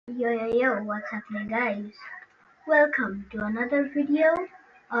Yo, what's happening, guys? Welcome to another video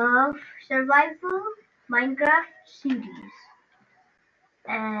of survival Minecraft series.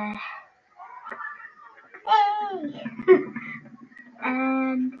 Uh, hey!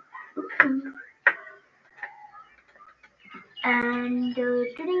 and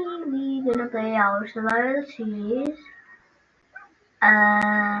today we gonna play our survival series.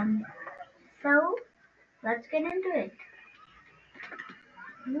 So let's get into it.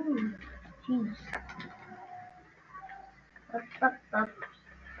 Ooh, jeez. Up.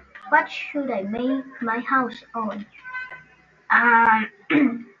 What should I make my house on?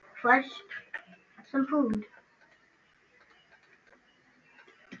 First, some food.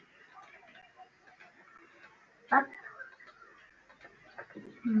 Up,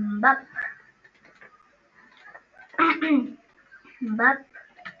 bop, bop,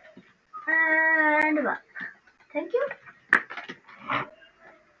 and bop. Thank you.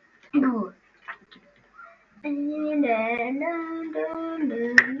 No. And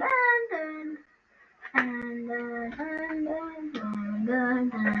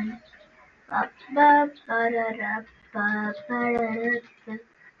bop, bop, ba-da-da, bop, ba-da-da.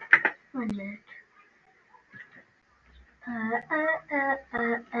 1 minute.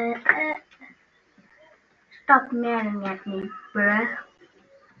 Stop staring at me, bruh.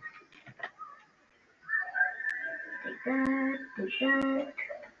 Take that.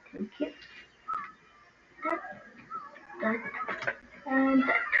 Thank you. That, and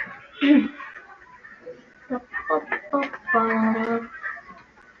that. Pop, pop, pop, pop.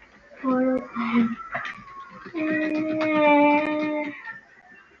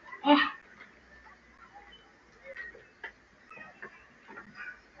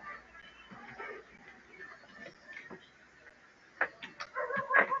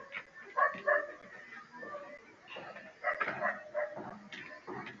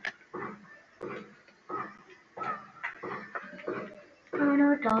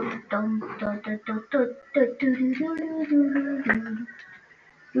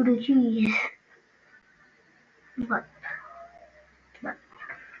 Do the cheese. But.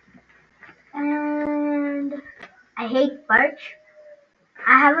 And I hate birch.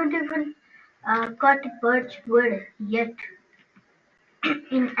 I haven't even got birch wood yet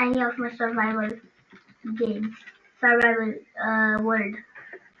in any of my survival games. Survival world.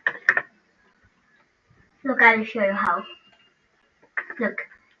 Look, I will show you how.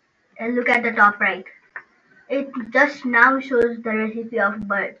 Look at the top right. It just now shows the recipe of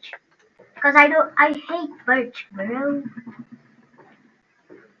birch. Cause I hate birch, bro.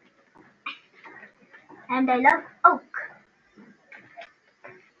 And I love oak.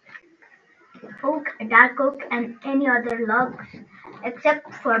 Dark oak, and any other logs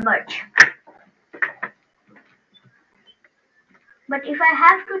except for birch. But if I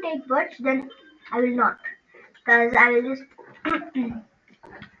have to take birch, then I will not. Cause I will just,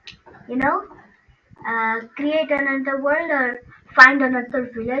 create another world or find another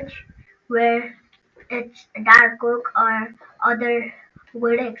village where it's dark oak or other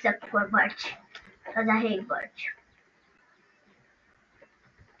wood except for birch. Cause I hate birch.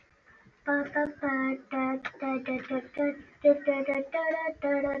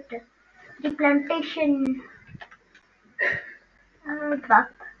 The plantation. Bop,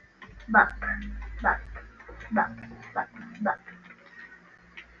 bop, bop, bop, bop, bop.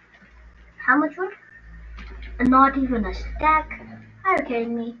 How much wood? Not even a stack. Are you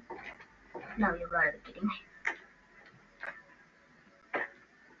kidding me? No, you gotta be kidding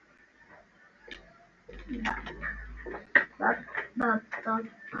me. Bop, bop, bop,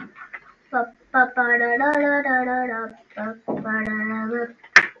 bop, bop, ba da da da da da da, bop, ba da da da.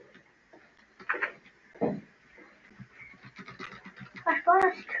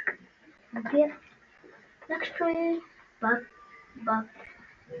 First. Okay. Next tree. Bop, bop,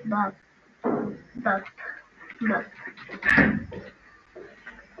 bop, bop, bop.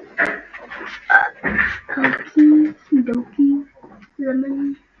 Okie dokie,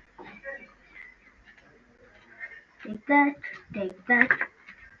 lemon. Take that,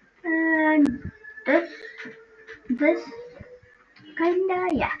 and this, kinda,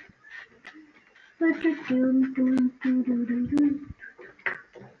 yeah.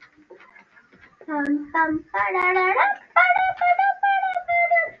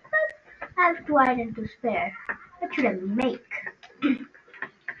 I have 2 items to spare. What should I make?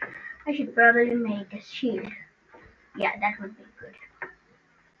 I should probably make a shield. Yeah, that would be good.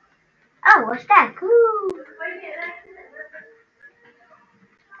 Oh, a stack! Woo!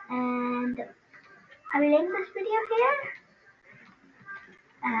 And I will end this video here.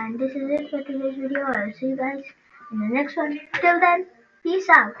 And this is it for today's video. I'll see you guys in the next one. Till then, Peace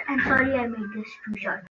out, and sorry I made this too short.